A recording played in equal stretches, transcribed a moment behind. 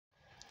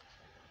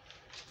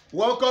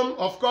Welcome,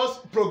 of course,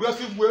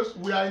 Progressive Waves.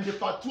 We are in the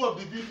part 2 of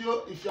the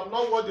video. If you have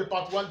not watched the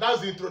part 1,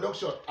 that's the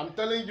introduction. I'm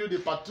telling you, the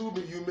part 2,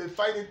 you may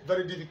find it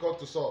very difficult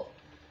to solve.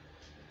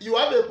 You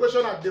have a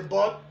equation at the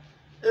board.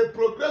 A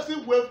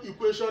progressive wave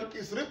equation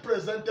is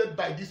represented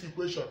by this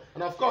equation.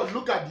 And of course,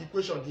 look at the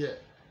equation here.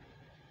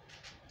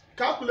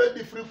 Calculate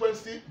the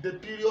frequency, the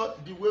period,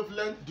 the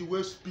wavelength, the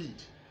wave speed.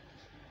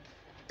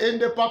 In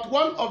the part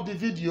 1 of the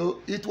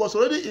video, it was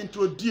already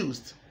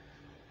introduced.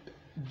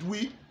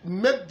 We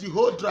make the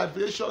whole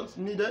derivations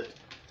needed.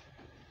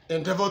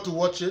 Endeavor to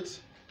watch it.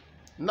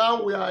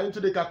 Now we are into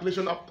the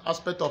calculation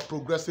aspect of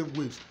progressive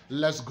waves.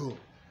 Let's go.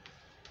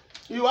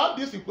 You have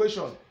this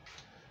equation,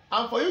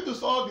 and for you to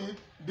solve it,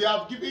 they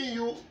have given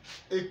you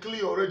a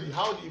clue already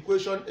how the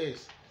equation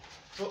is.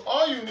 So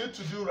all you need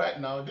to do right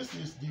now, this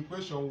is the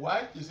equation.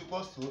 Y is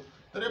equals to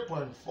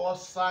 3.4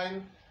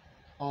 sine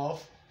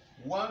of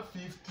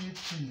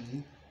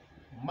 150t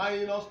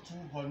minus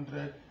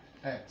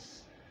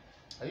 200x.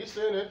 Are you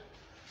seeing it?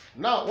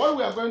 Now, what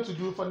we are going to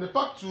do from the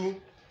part 2,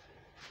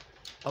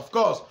 of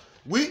course,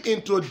 we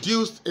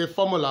introduced a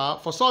formula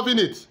for solving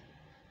it.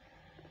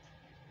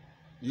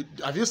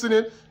 Have you seen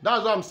it?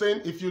 That's what I'm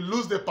saying. If you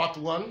lose the part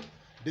 1,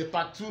 the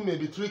part 2 may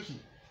be tricky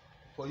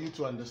for you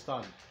to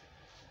understand.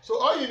 So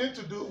all you need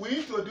to do, we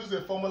introduced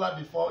a formula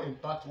before in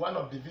part 1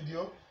 of the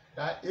video,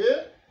 that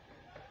A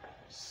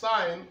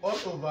sine all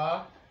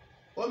over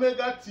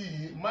omega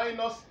t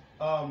minus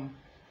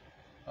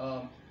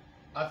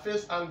a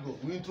phase angle.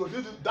 We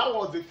introduced it. That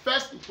was the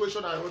first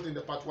equation I wrote in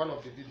the part 1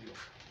 of the video.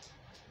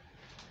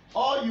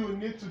 All you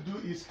need to do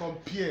is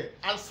compare.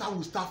 Answer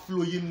will start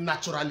flowing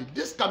naturally.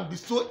 This can be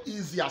so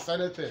easy as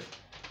anything.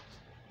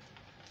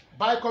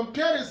 By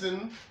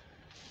comparison,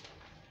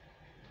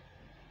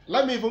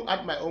 let me even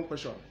add my own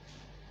question.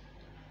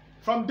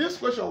 From this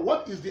question,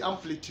 what is the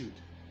amplitude?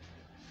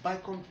 By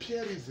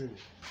comparison,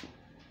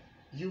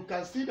 you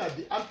can see that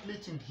the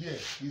amplitude here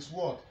is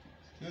what?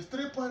 Is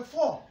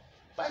 3.4.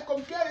 By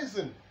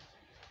comparison,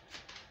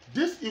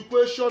 this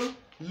equation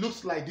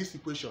looks like this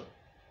equation.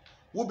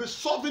 We'll be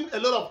solving a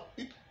lot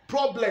of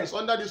problems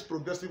under this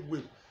progressive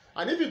wave.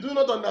 And if you do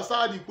not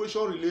understand how the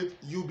equation relates,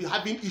 you'll be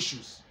having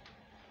issues.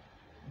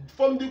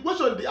 From the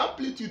equation, the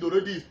amplitude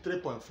already is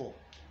 3.4.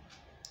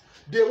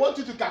 They want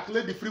you to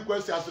calculate the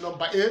frequency as the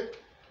number A.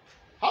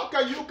 How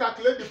can you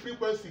calculate the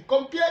frequency?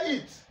 Compare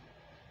it.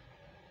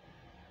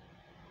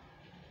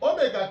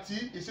 Omega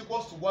t is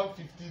equals to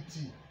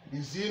 150t.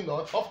 Is it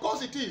not? Of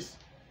course it is.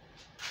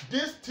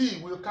 This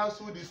t will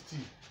cancel this t.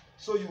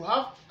 So you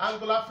have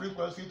angular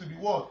frequency to be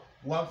what?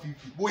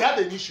 150. But we have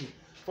an issue.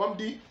 From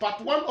the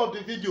part 1 of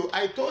the video,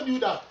 I told you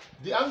that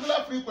the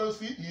angular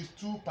frequency is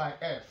 2 pi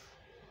f.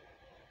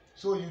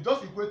 So you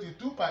just equate it,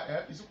 2 pi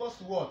f is equals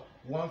to what?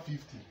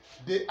 150.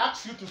 They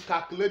ask you to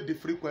calculate the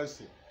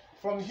frequency.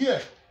 From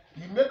here,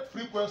 you make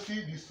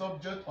frequency the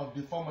subject of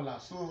the formula.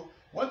 So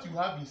what you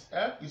have is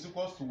f is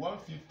equals to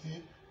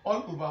 150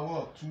 all over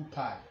what? 2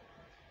 pi.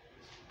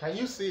 Can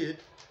you see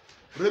it?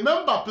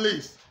 Remember,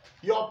 please,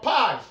 your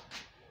pi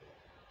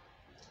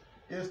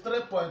is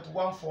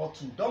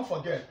 3.142. Don't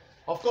forget.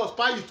 Of course,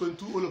 pi is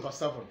 22 all over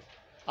 7.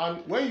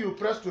 And when you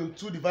press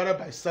 22 divided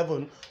by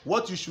 7,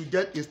 what you should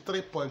get is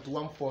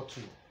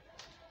 3.142.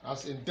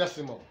 As in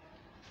decimal.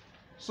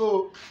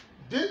 So,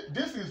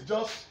 this is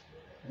just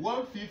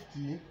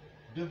 150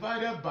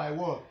 divided by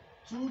what?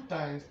 2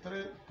 times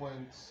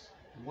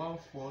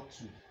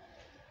 3.142.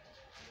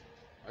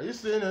 Are you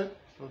seeing it?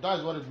 So that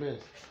is what it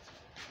means.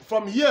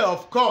 From here,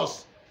 of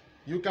course,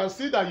 you can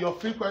see that your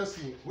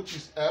frequency, which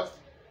is f,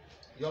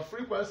 your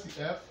frequency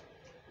f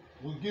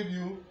will give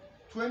you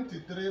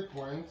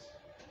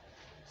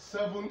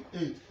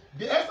 23.78.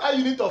 The SI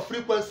unit of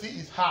frequency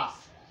is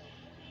hertz.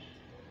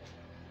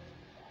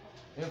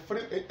 In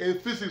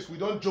physics, we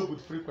don't joke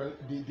with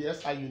frequency, the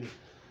SI unit.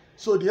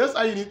 So the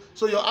SI unit,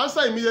 so your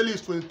answer immediately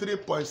is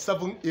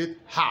 23.78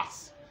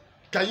 hertz.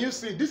 Can you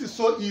see? This is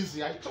so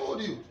easy. I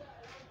told you.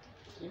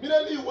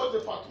 Immediately you watch the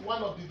part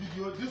 1 of the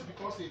video, this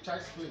becomes a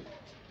child's play.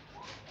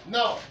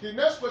 Now, the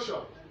next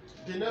question,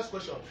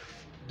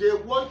 they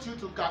want you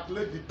to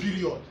calculate the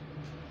period.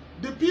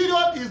 The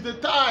period is the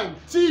time,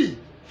 t.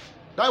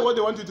 That's what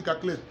they want you to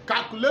calculate.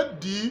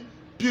 Calculate the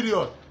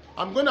period.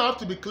 I'm going to have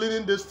to be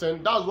cleaning this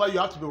thing. That's why you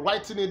have to be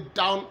writing it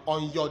down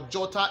on your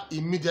jotter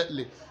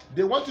immediately.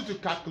 They want you to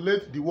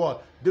calculate the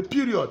what? The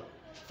period.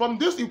 From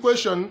this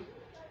equation,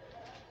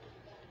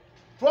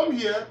 from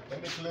here,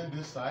 let me clean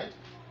this side.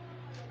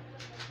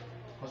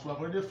 Because we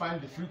have already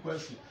found the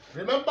frequency.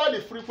 Remember,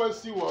 the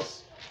frequency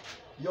was,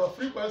 your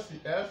frequency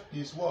f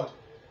is what?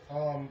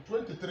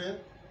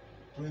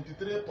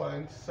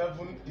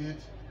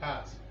 23.78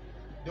 hertz.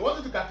 They want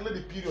you to calculate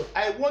the period.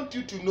 I want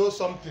you to know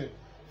something.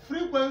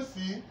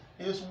 Frequency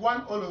is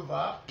 1 all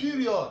over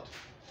period.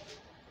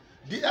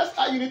 The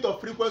SI unit of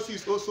frequency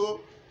is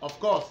also, of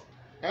course,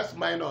 S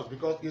minus,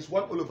 because it's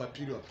 1 all over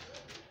period.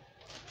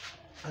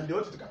 And they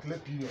want you to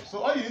calculate period. So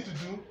all you need to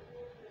do,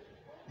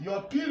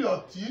 your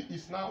period t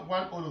is now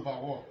 1 all over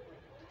what?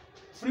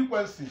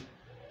 Frequency.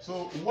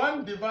 So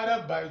 1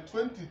 divided by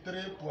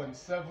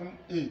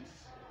 23.78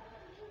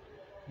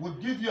 will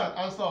give you an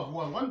answer of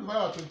 1. 1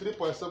 divided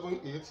by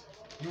 23.78,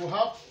 you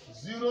have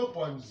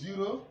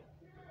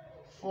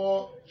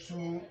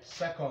 0.042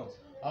 seconds.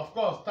 Of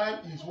course, time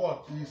is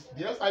what?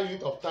 The SI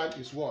unit of time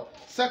is what?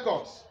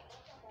 Seconds.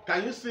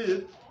 Can you see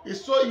it?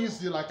 It's so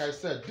easy, like I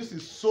said. This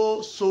is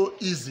so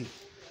easy.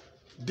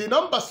 The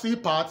number C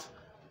part,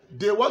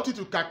 they want you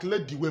to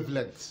calculate the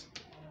wavelength.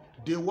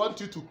 They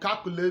want you to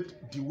calculate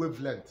the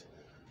wavelength.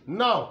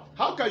 Now,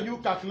 how can you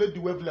calculate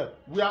the wavelength?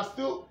 We are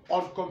still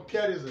on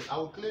comparison. I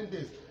will clean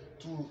this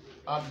to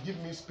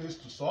give me space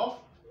to solve.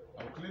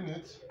 I will clean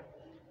it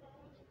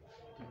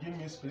to give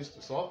me space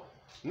to solve.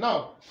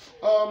 Now,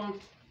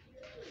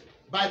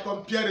 by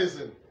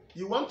comparison,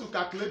 you want to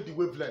calculate the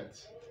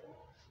wavelength.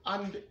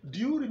 And do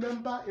you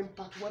remember in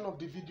part 1 of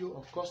the video?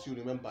 Of course you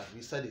remember.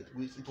 We said it.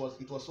 It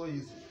was so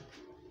easy.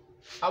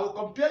 I will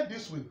compare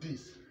this with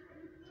this.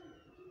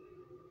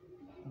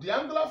 The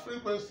angular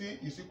frequency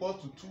is equal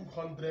to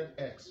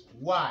 200x.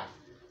 Why?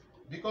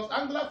 Because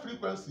angular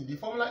frequency, the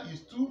formula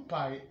is 2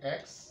 pi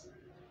x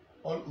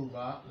all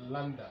over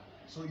lambda.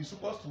 So it's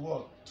equal to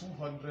what?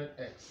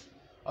 200x.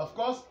 Of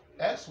course,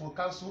 x will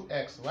cancel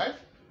x, right?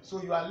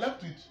 So you are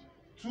left with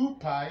 2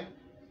 pi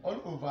all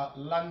over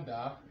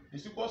lambda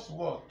is equal to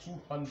what?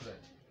 200.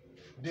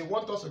 They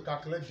want us to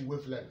calculate the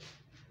wavelength.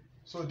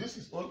 So this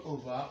is all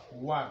over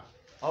 1.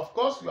 Of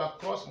course, you are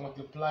cross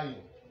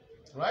multiplying,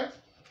 right?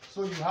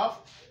 So you have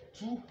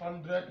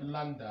 200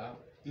 lambda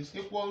is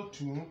equal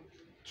to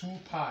 2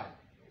 pi.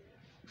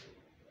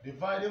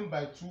 Dividing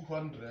by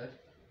 200,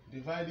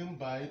 dividing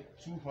by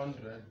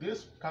 200.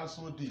 This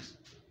cancel this,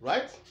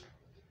 right?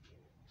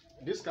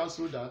 This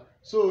cancel that.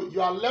 So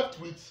you are left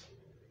with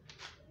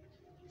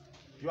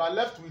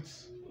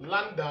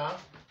lambda.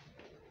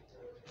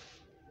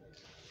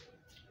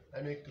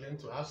 Let me claim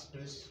to have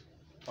space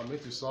for me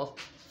to solve.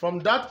 From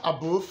that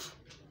above,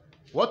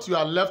 what you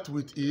are left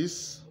with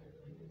is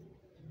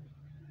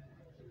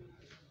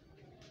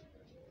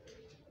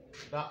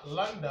that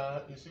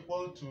lambda is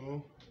equal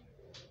to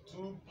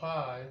 2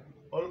 pi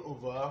all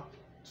over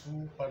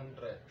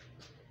 200.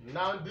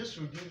 Now this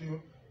should give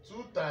you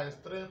 2 times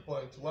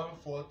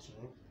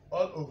 3.142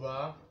 all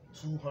over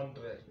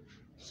 200.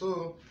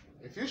 So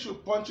if you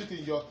should punch it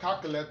in your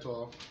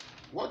calculator,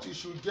 what you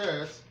should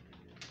get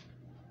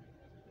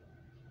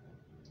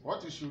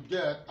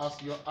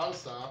as your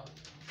answer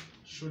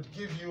should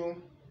give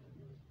you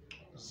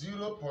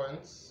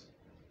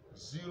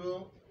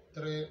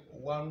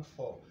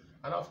 0.0314.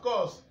 And of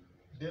course,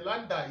 the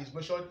lambda is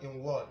measured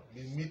in what?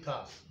 In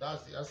meters.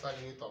 That's the SI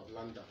unit of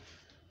lambda.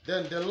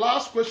 Then the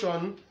last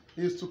question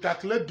is to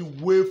calculate the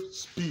wave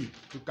speed.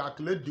 To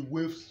calculate the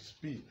wave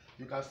speed.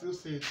 You can still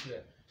say it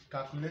here.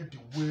 Calculate the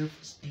wave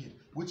speed,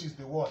 which is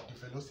the what? The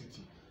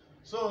velocity.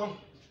 So,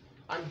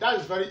 and that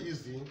is very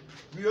easy.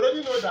 We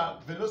already know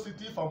that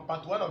velocity from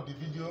part 1 of the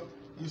video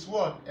is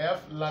what?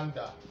 F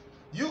lambda.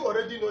 You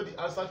already know the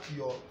answer to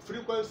your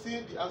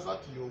frequency, the answer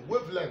to your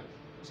wavelength.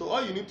 So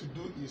all you need to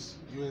do is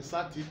you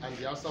insert it and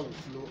the answer will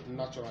flow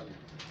naturally.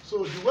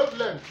 So the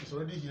wavelength is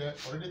already here,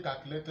 already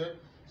calculated,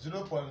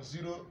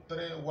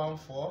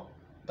 0.0314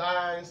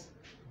 times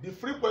the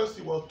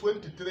frequency was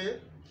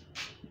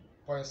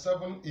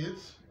 23.78.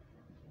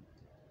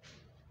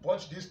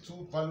 Punch these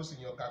two values in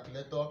your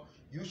calculator,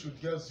 you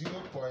should get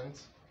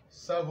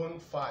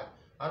 0.75.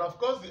 And of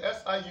course the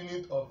SI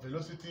unit of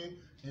velocity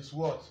is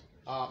what?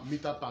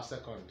 Meter per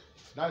second.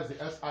 That is the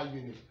SI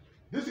unit.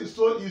 This is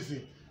so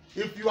easy.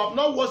 If you have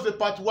not watched the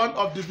part 1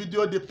 of the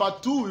video, the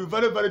part 2 will be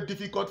very, very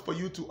difficult for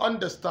you to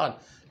understand.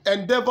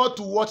 Endeavor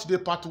to watch the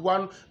part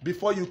 1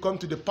 before you come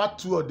to the part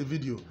 2 of the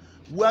video.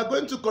 We are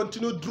going to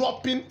continue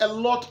dropping a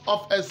lot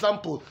of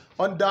examples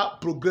under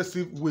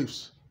progressive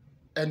waves.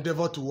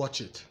 Endeavor to watch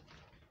it.